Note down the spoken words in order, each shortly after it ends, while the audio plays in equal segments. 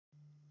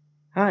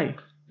Hi,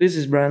 this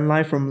is Brian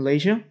Lai from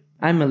Malaysia.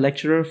 I'm a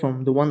lecturer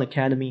from the One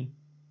Academy.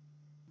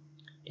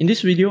 In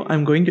this video,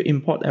 I'm going to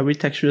import every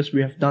textures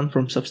we have done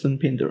from Substance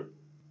Painter.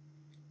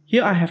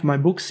 Here I have my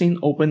book scene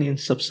open in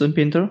Substance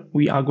Painter.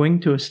 We are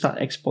going to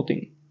start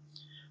exporting.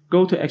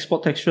 Go to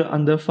Export Texture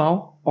under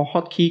File or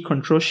hotkey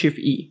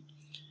Ctrl-Shift-E.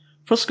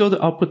 First go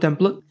to Output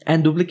Template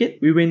and duplicate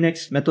V-Ray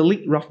Next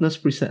Metallic Roughness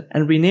preset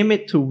and rename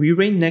it to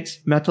V-Ray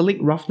Next Metallic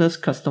Roughness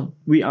Custom.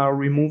 We are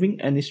removing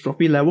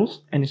anisotropy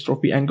levels,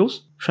 anisotropy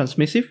angles,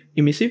 transmissive,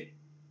 emissive,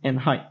 and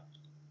height.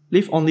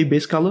 Leave only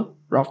base color,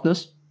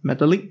 roughness,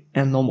 metallic,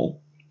 and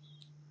normal.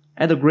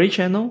 Add a gray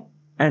channel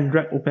and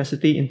drag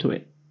opacity into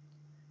it.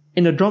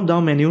 In the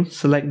drop-down menu,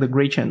 select the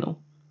gray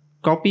channel.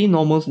 Copy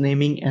normal's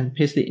naming and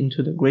paste it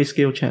into the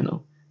grayscale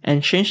channel,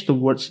 and change the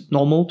words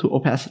normal to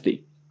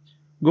opacity.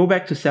 Go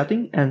back to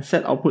Setting and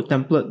set Output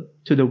Template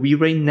to the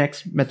V-Ray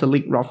Next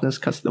Metallic Roughness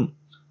Custom.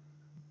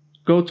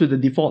 Go to the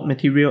default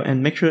material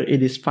and make sure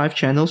it is 5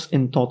 channels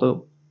in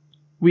total.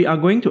 We are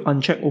going to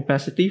uncheck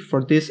opacity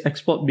for this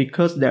export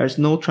because there is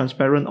no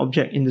transparent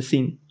object in the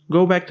scene.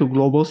 Go back to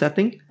Global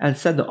Setting and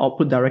set the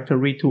output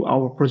directory to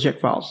our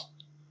project files.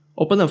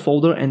 Open a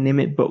folder and name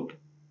it Book.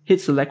 Hit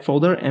Select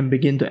Folder and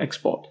begin to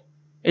export.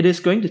 It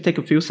is going to take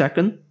a few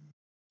seconds.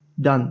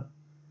 Done.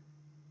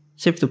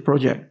 Save the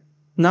project.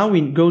 Now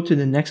we go to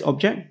the next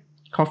object,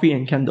 Coffee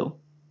and Candle.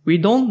 We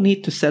don't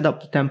need to set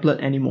up the template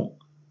anymore.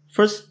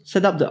 First,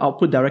 set up the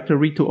output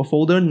directory to a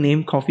folder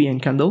named Coffee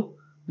and Candle,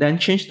 then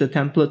change the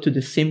template to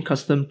the same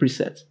custom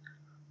presets.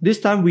 This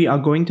time we are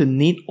going to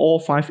need all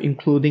 5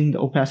 including the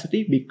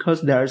opacity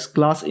because there is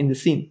glass in the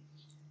scene.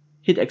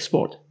 Hit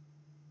Export.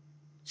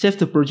 Save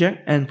the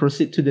project and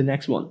proceed to the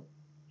next one.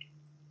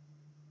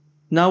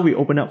 Now we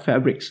open up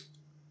Fabrics.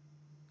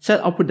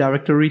 Set output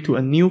directory to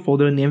a new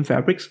folder named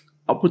Fabrics.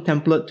 Output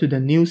template to the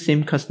new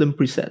same custom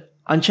preset.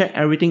 Uncheck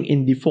everything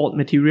in default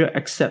material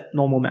except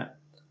normal map.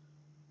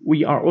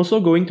 We are also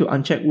going to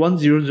uncheck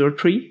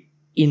 1003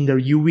 in the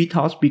UV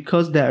task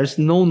because there is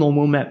no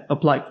normal map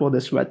applied for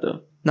the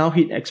sweater. Now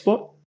hit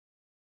Export.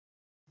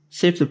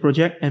 Save the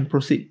project and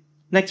proceed.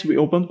 Next we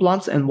open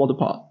Plants and Water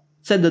Part.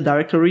 Set the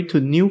directory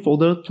to new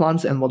folder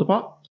Plants and Water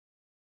Part.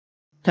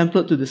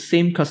 Template to the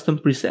same custom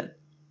preset.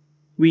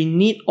 We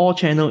need all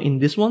channel in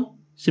this one.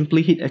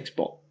 Simply hit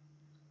Export.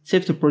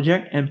 Save the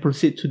project and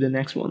proceed to the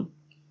next one.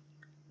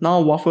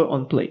 Now waffle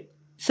on plate.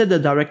 Set the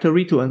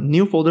directory to a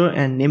new folder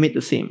and name it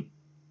the same.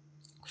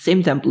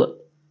 Same template.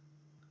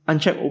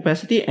 Uncheck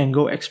opacity and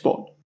go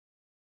export.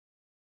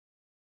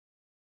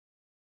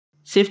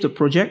 Save the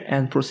project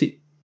and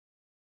proceed.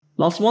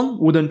 Last one,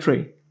 wooden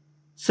tray.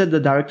 Set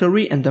the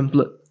directory and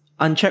template.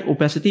 Uncheck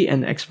opacity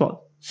and export.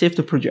 Save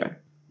the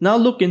project. Now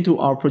look into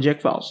our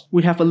project files.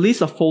 We have a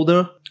list of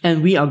folders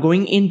and we are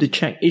going in to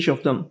check each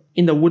of them.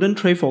 In the wooden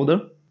tray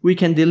folder, we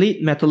can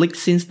delete metallic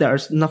since there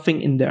is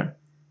nothing in there.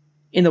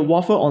 In the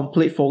waffle on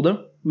plate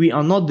folder, we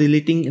are not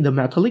deleting the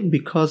metallic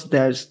because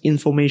there's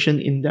information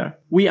in there.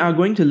 We are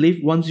going to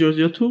leave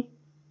 1002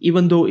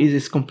 even though it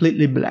is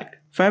completely black.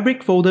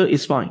 Fabric folder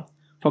is fine.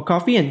 For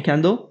coffee and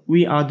candle,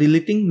 we are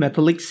deleting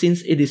metallic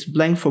since it is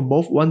blank for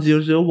both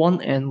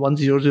 1001 and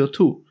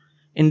 1002.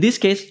 In this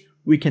case,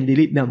 we can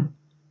delete them.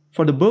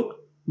 For the book,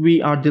 we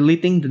are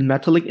deleting the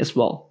metallic as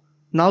well.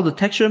 Now the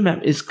texture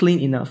map is clean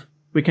enough.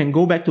 We can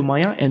go back to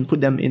Maya and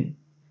put them in.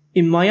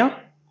 In Maya,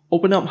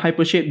 open up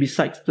Hypershape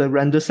beside the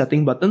Render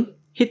Setting button.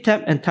 Hit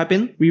Tab and type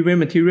in V-Ray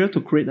Material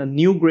to create a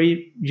new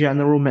gray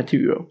general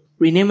material.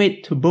 Rename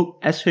it to Book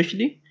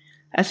SHD.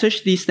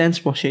 SHD stands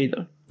for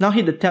Shader. Now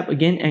hit the tab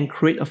again and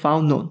create a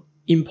file node.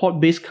 Import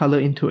base color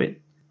into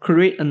it.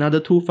 Create another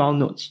 2 file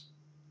nodes.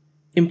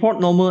 Import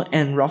normal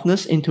and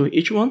roughness into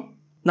each one.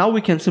 Now we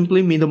can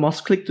simply middle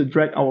mouse click to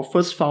drag our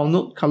first file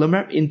node color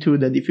map into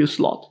the diffuse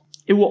slot.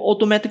 It will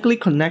automatically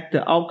connect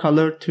the out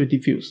color to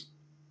diffuse.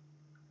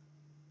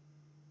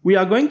 We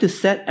are going to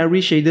set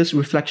every shader's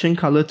reflection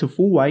color to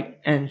full white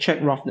and check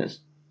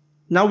roughness.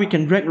 Now we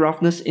can drag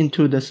roughness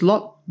into the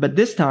slot, but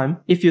this time,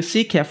 if you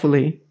see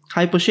carefully,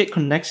 Hypershade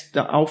connects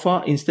the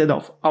alpha instead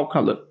of out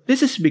color.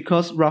 This is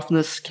because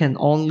roughness can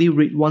only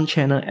read one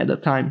channel at a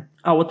time.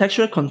 Our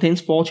texture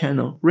contains 4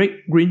 channels, red,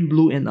 green,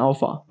 blue, and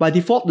alpha. By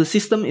default, the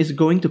system is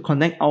going to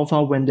connect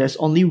alpha when there's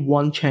only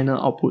one channel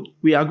output.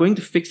 We are going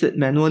to fix it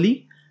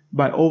manually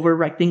by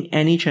overwriting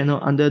any channel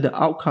under the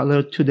out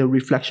color to the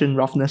reflection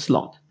roughness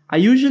slot. I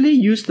usually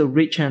use the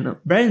red channel.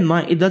 Bear in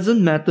mind, it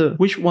doesn't matter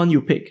which one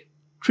you pick.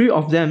 3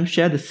 of them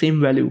share the same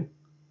value.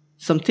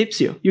 Some tips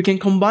here. You can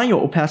combine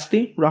your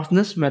opacity,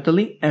 roughness,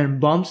 metallic, and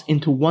bumps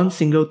into one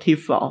single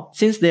TIFF file.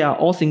 Since they are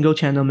all single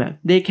channel map,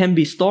 they can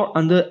be stored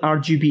under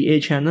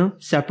RGBA channel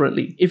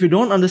separately. If you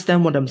don't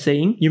understand what I'm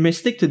saying, you may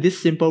stick to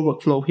this simple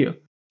workflow here.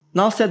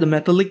 Now set the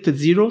metallic to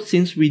 0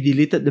 since we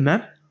deleted the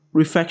map.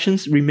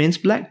 Reflections remains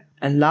black.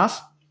 And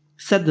last,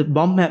 set the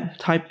bump map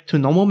type to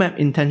normal map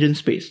in tangent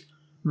space.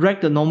 Drag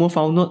the normal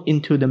file node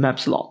into the map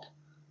slot.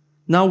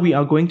 Now we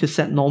are going to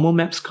set normal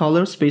map's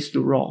color space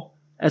to raw,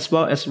 as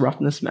well as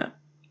roughness map.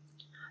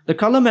 The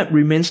color map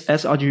remains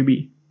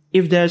sRGB.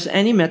 If there's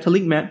any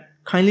metallic map,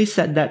 kindly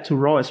set that to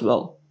raw as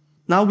well.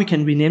 Now we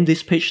can rename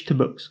this page to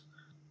books.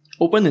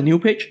 Open a new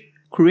page,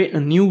 create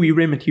a new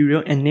V-Ray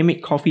material and name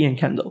it coffee and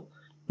candle.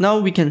 Now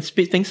we can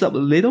speed things up a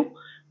little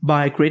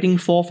by creating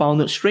 4 file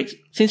node streaks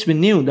since we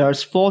knew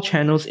there's 4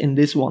 channels in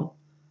this one.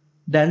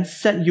 Then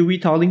set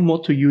UV tiling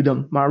mode to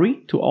UDOM,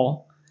 Mari to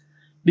all,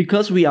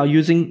 because we are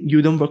using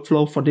UDOM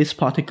workflow for this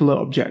particular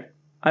object.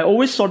 I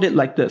always sort it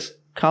like this: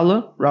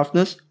 color,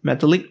 roughness,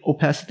 metallic,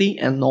 opacity,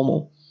 and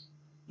normal.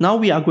 Now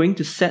we are going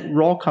to set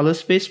raw color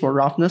space for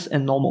roughness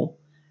and normal,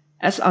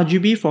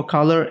 sRGB for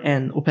color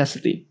and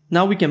opacity.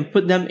 Now we can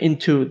put them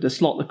into the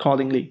slot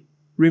accordingly.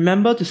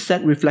 Remember to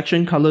set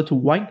reflection color to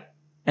white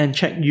and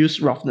check use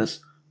roughness,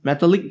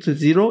 metallic to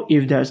 0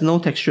 if there is no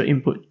texture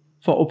input.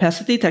 For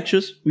opacity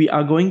textures, we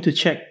are going to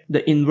check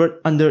the invert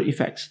under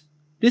effects.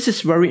 This is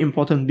very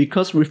important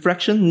because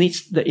refraction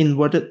needs the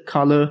inverted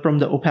color from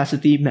the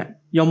opacity map.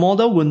 Your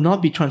model will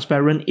not be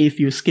transparent if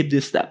you skip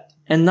this step.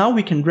 And now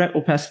we can drag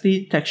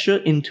opacity texture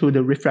into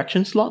the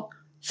refraction slot.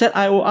 Set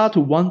IOR to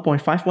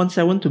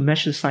 1.517 to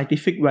match the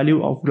scientific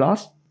value of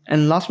glass.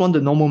 And last one,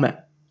 the normal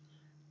map.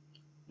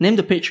 Name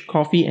the page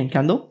coffee and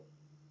candle.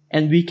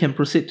 And we can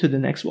proceed to the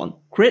next one.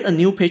 Create a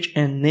new page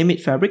and name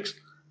it fabrics.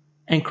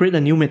 And create a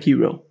new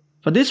material.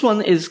 For this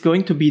one, it's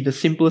going to be the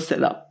simplest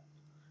setup.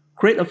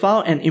 Create a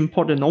file and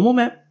import the normal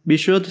map. Be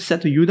sure to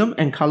set to UDOM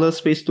and color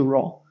space to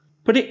raw.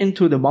 Put it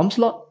into the bump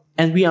slot.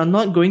 And we are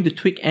not going to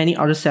tweak any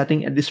other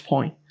setting at this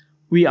point.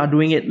 We are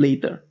doing it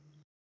later.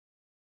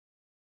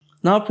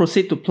 Now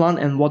proceed to plant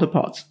and water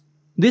parts.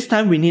 This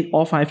time we need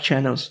all 5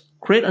 channels.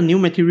 Create a new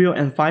material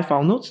and 5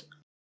 file nodes.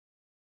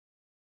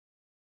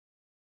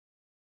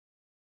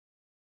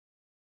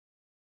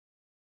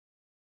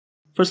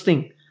 First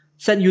thing,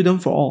 set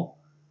UDOM for all.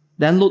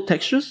 Then load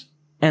textures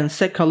and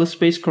set color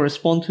space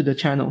correspond to the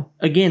channel.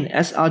 Again,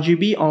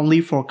 sRGB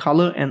only for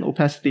color and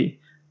opacity.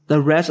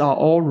 The rest are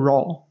all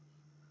raw.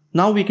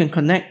 Now we can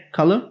connect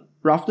color,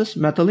 roughness,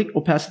 metallic,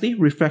 opacity,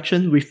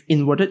 refraction with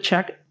inverted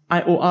check,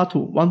 IOR to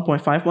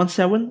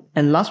 1.517,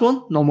 and last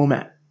one, normal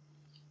map.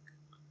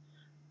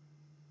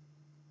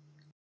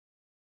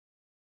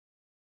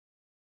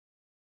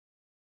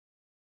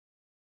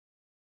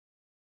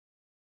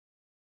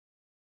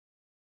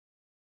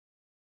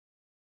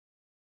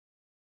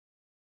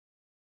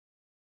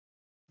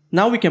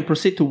 Now we can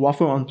proceed to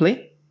waffle on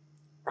plate,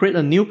 create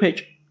a new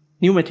page,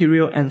 new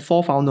material and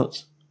 4 file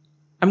nodes.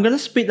 I'm gonna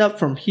speed up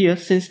from here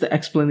since the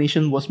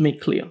explanation was made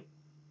clear.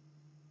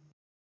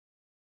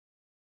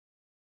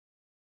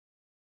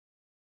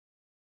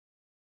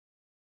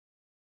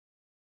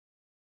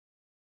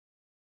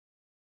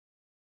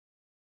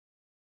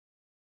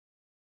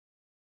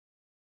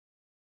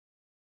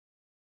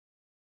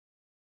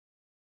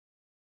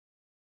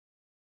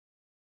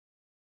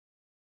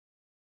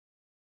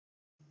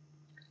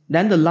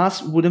 Then the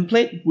last wooden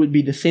plate would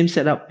be the same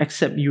setup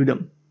except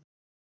UDOM.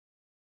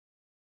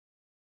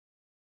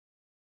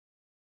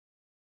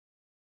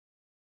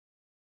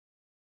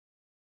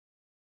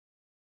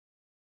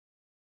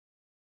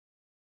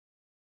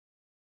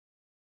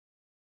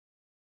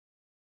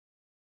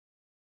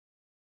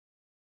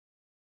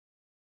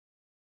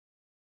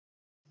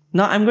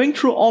 Now I'm going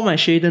through all my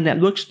shader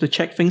networks to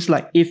check things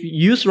like if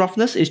use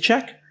roughness is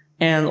checked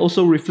and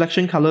also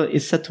reflection color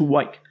is set to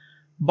white.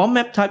 Bump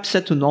map type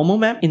set to normal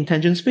map in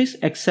tangent space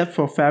except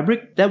for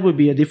fabric, that would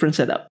be a different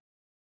setup.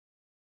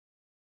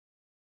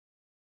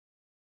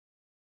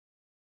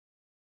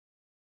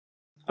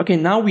 Okay,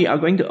 now we are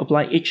going to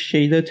apply each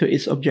shader to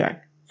its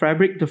object.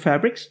 Fabric to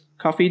fabrics,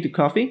 coffee to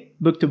coffee,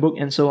 book to book,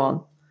 and so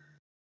on.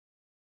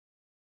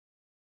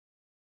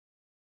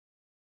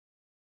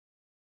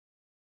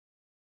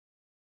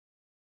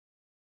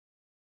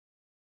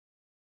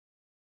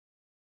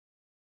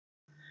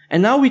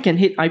 And now we can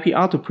hit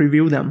IPR to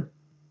preview them.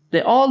 They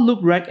all look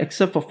red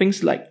except for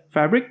things like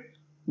fabric,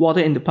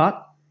 water in the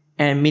pot,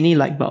 and mini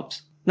light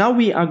bulbs. Now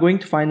we are going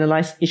to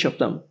finalize each of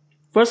them.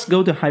 First,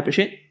 go to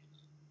Hypershade,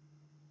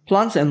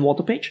 Plants and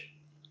Water page,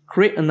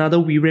 create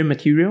another V-Ray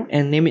material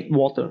and name it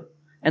Water,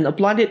 and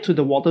apply it to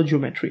the water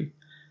geometry.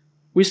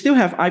 We still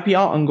have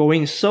IPR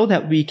ongoing so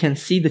that we can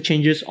see the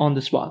changes on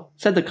the spot.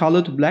 Set the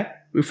color to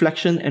black,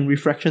 reflection and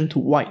refraction to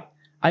white,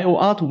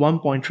 IOR to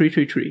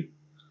 1.333.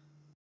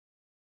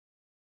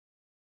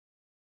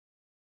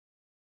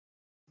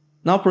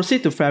 Now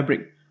proceed to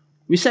fabric.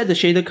 We set the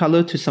shader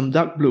color to some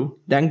dark blue,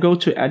 then go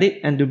to Edit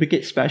and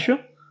Duplicate Special,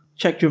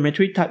 check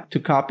Geometry Type to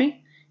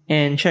copy,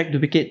 and check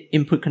Duplicate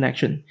Input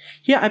Connection.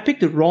 Here I picked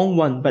the wrong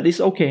one, but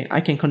it's okay,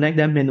 I can connect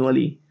them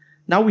manually.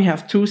 Now we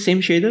have 2 same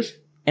shaders,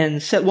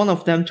 and set one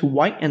of them to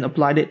white and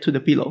apply it to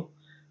the pillow.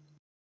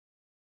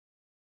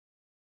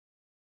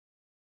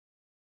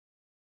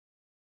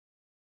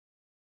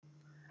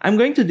 I'm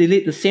going to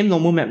delete the same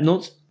normal map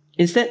nodes.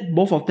 Instead,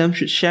 both of them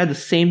should share the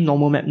same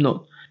normal map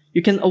node.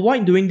 You can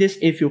avoid doing this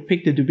if you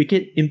pick the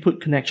duplicate input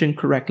connection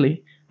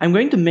correctly. I'm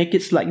going to make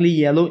it slightly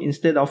yellow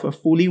instead of a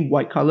fully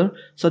white color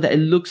so that it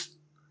looks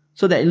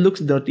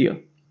dirtier.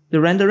 The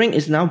rendering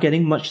is now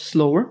getting much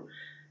slower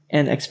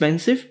and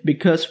expensive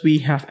because we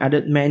have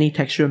added many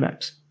texture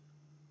maps.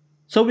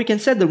 So we can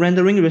set the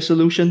rendering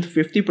resolution to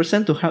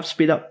 50% to help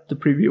speed up the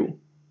preview.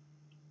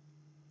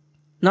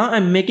 Now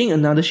I'm making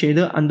another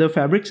shader under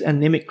fabrics and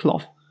name it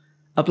cloth.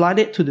 Applied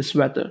it to the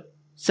sweater.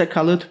 Set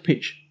color to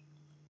peach.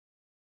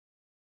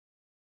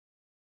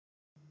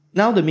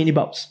 Now the mini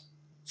bulbs.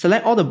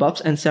 Select all the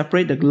bulbs and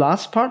separate the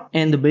glass part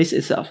and the base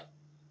itself.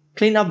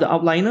 Clean up the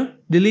outliner,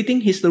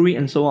 deleting history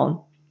and so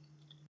on.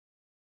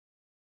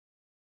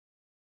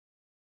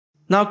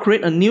 Now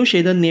create a new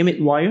shader, name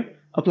it wire,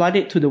 apply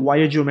it to the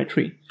wire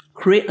geometry.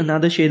 Create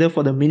another shader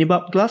for the mini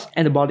bulb glass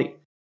and the body.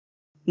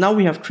 Now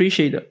we have 3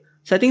 shaders.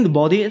 Setting the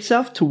body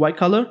itself to white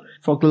color.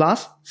 For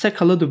glass, set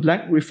color to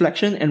black,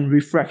 reflection and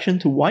refraction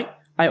to white,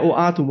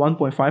 IOR to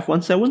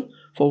 1.517.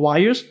 For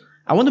wires,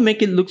 I want to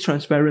make it look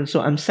transparent,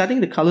 so I'm setting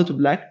the color to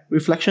black,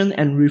 reflection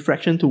and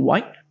refraction to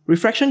white.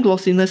 Refraction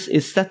glossiness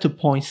is set to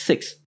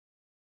 0.6.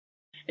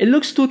 It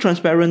looks too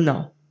transparent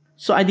now,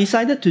 so I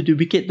decided to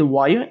duplicate the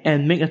wire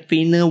and make a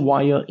thinner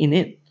wire in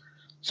it.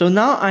 So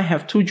now I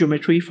have 2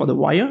 geometry for the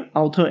wire,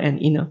 outer and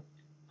inner.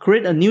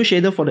 Create a new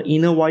shader for the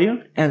inner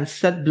wire and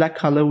set black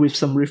color with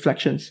some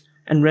reflections,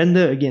 and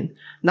render again.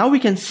 Now we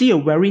can see a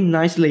very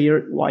nice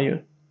layered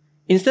wire.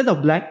 Instead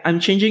of black, I'm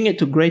changing it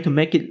to gray to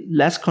make it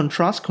less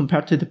contrast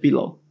compared to the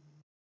below.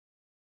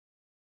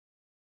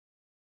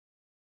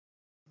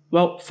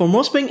 Well, for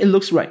most paint it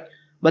looks right,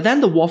 but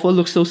then the waffle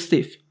looks so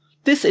stiff.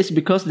 This is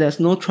because there's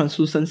no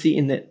translucency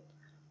in it.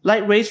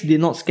 Light rays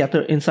did not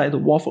scatter inside the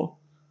waffle.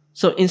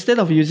 So instead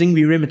of using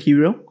V-Ray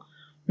material,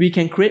 we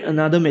can create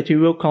another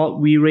material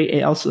called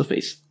V-Ray AL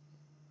surface.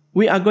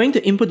 We are going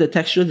to input the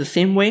texture the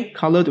same way,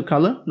 color to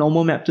color,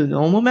 normal map to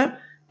normal map,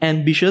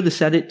 and be sure to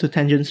set it to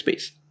tangent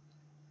space.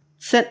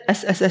 Set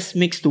SSS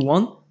mix to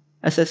 1,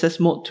 SSS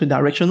mode to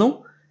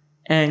directional,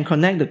 and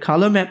connect the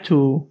color map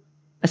to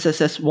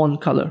SSS 1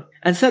 color,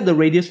 and set the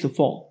radius to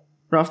 4.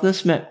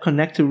 Roughness map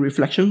connect to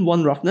reflection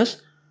 1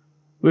 roughness,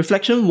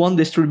 reflection 1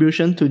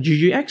 distribution to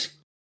GGX,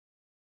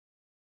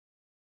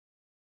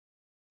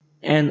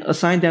 and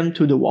assign them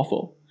to the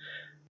waffle.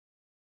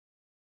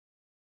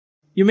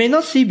 You may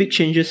not see big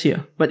changes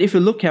here, but if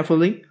you look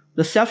carefully,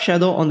 the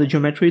self-shadow on the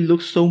geometry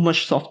looks so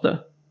much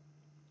softer.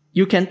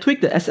 You can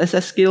tweak the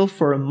SSS scale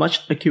for a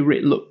much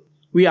accurate look.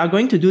 We are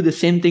going to do the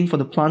same thing for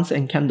the plants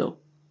and candle.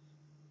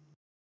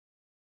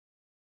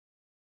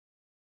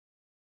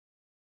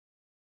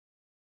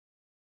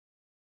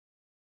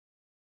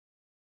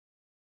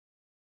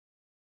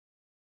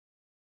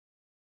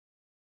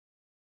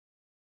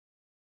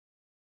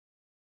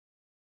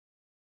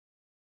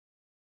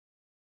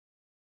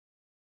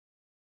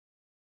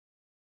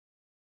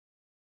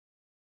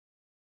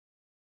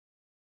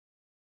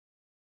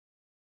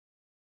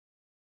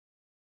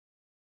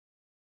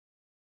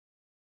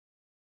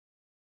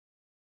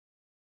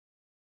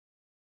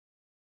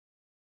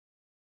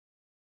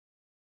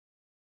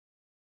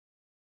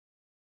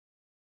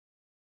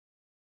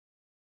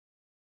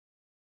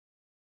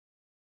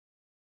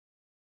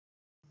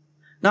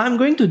 Now I'm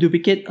going to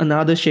duplicate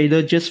another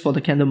shader just for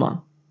the candle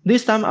mount.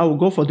 This time I will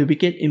go for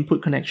duplicate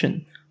input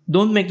connection.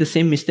 Don't make the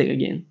same mistake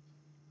again.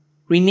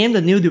 Rename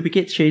the new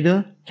duplicate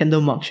shader candle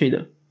mount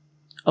shader.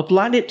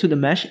 Apply it to the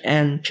mesh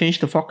and change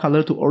the fog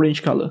color to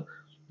orange color.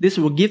 This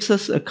will give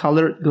us a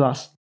colored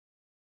glass.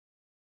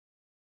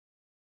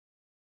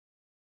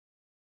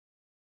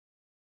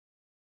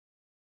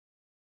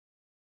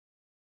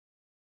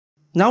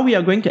 Now we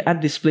are going to add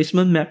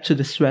displacement map to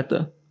the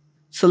sweater.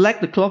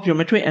 Select the cloth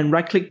geometry and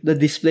right-click the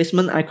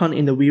displacement icon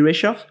in the V-Ray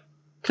shelf.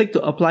 Click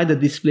to apply the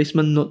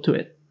displacement node to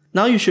it.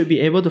 Now you should be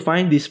able to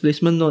find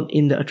displacement node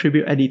in the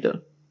attribute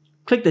editor.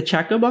 Click the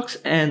checker box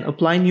and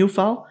apply new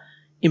file,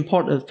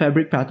 import a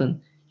fabric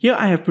pattern. Here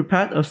I have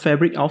prepared a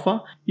fabric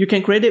alpha. You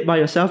can create it by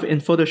yourself in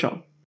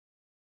Photoshop.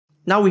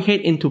 Now we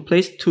head into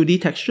place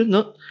 2D texture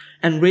node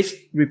and raise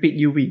repeat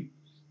UV.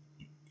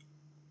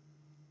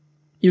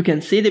 You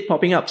can see it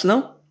popping up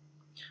now.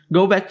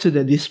 Go back to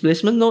the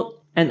displacement node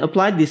and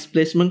apply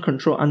displacement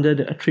control under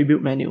the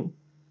attribute menu.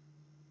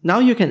 Now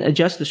you can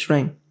adjust the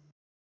strength.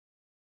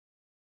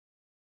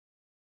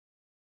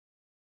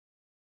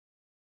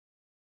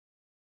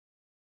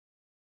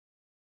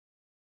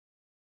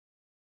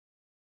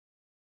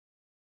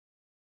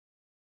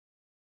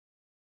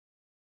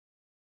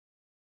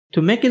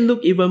 To make it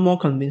look even more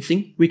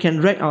convincing, we can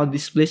drag our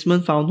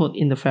displacement file node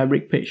in the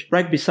fabric page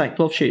right beside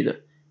cloth shader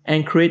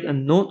and create a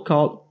node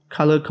called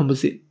color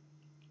composite.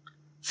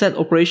 Set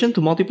operation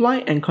to multiply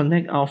and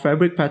connect our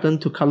fabric pattern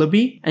to color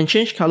B and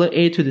change color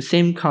A to the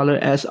same color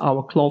as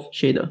our cloth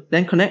shader.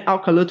 Then connect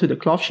our color to the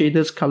cloth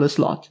shader's color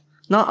slot.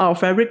 Now our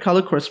fabric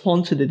color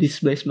corresponds to the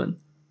displacement.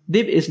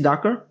 Dip is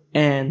darker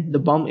and the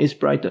bump is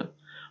brighter.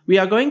 We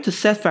are going to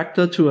set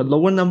factor to a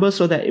lower number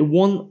so that it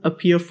won't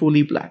appear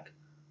fully black.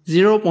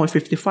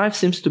 0.55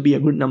 seems to be a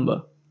good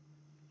number.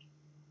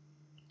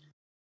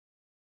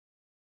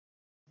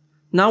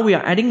 Now we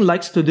are adding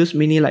lights to these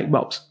mini light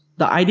bulbs.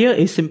 The idea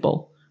is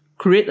simple.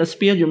 Create a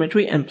sphere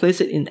geometry and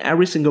place it in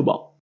every single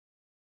bulb.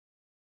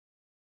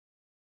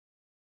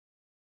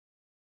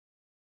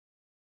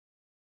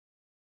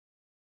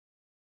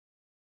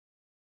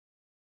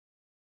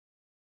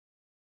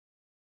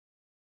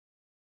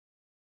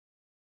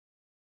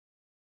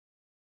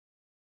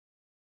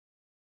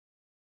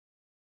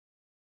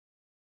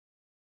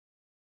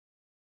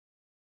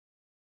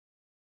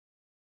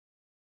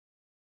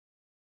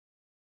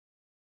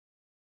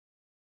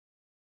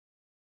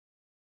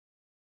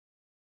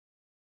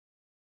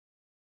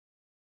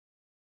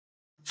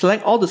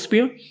 Select all the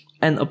sphere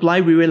and apply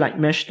V-Ray light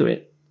mesh to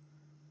it.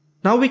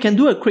 Now we can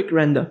do a quick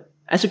render.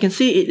 As you can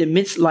see, it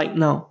emits light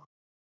now.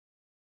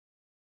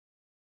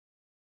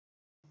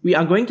 We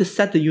are going to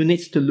set the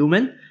units to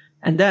lumen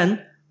and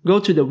then go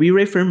to the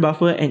V-Ray frame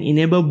buffer and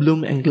enable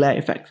bloom and glare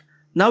effects.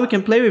 Now we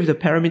can play with the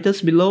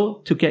parameters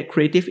below to get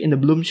creative in the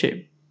bloom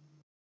shape.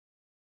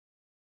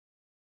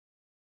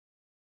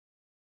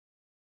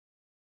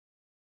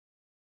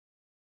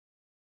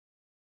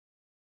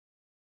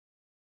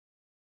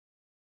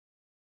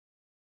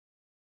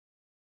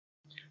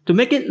 To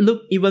make it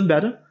look even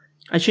better,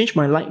 I changed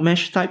my light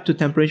mesh type to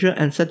temperature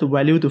and set the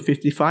value to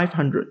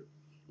 5500,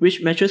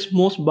 which matches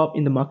most bulb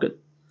in the market.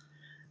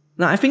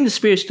 Now I think the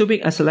sphere is too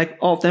big. I select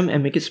all of them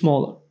and make it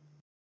smaller.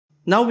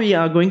 Now we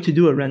are going to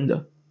do a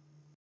render.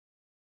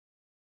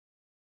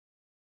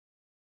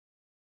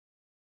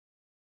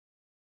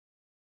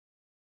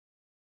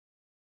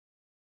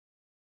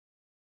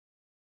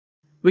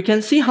 We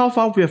can see how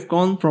far we have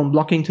gone from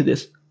blocking to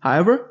this.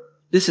 However,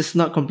 this is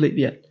not complete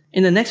yet.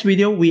 In the next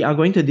video, we are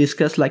going to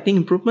discuss lighting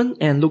improvement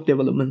and look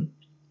development.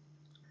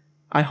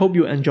 I hope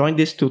you enjoyed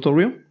this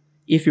tutorial.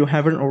 If you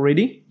haven't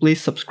already, please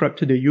subscribe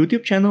to the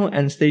YouTube channel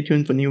and stay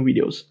tuned for new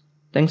videos.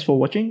 Thanks for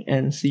watching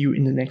and see you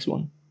in the next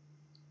one.